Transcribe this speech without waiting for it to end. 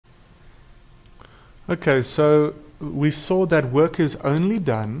Okay, so we saw that work is only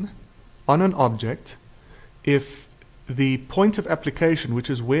done on an object if the point of application, which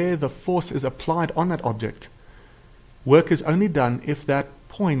is where the force is applied on that object, work is only done if that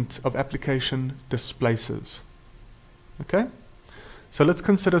point of application displaces. Okay? So let's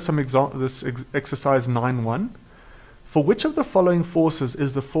consider some exercise 9.1. For which of the following forces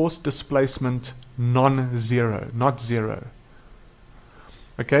is the force displacement non-zero, not zero?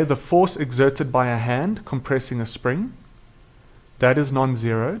 Okay, the force exerted by a hand compressing a spring, that is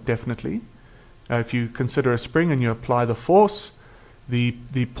non-zero, definitely. If you consider a spring and you apply the force, the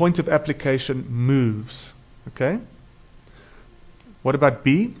point of application moves. Okay? What about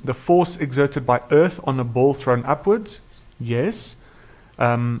B? The force exerted by earth on a ball thrown upwards? Yes.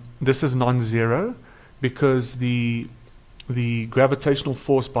 This is non-zero because the gravitational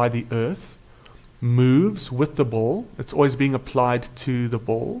force by the earth moves with the ball. It's always being applied to the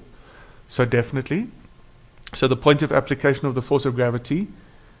ball. So definitely. So the point of application of the force of gravity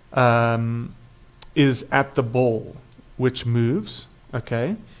is at the ball, which moves.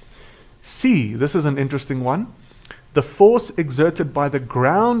 Okay. C, this is an interesting one. The force exerted by the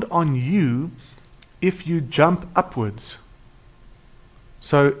ground on you if you jump upwards.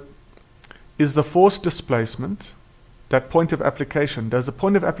 So is the force displacement, that point of application, does the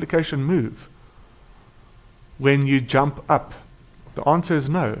point of application move when you jump up? The answer is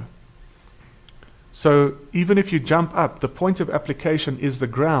no. So even if you jump up, the point of application is the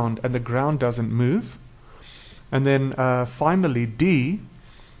ground, and the ground doesn't move. And then finally, D,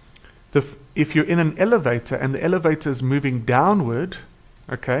 if you're in an elevator and the elevator is moving downward,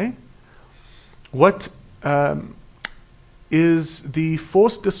 okay, what is the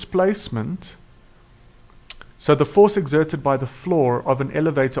force displacement? So the force exerted by the floor of an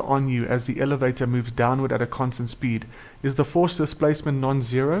elevator on you as the elevator moves downward at a constant speed, is the force displacement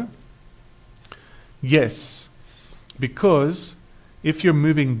non-zero? Yes, because if you're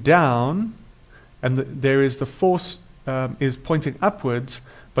moving down and there is the force is pointing upwards,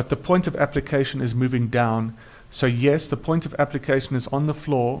 but the point of application is moving down, so yes, the point of application is on the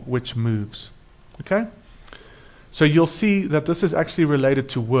floor, which moves. Okay? So you'll see that this is actually related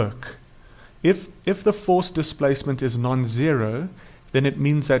to work. If the force displacement is non-zero, then it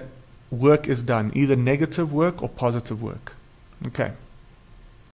means that work is done, either negative work or positive work. Okay.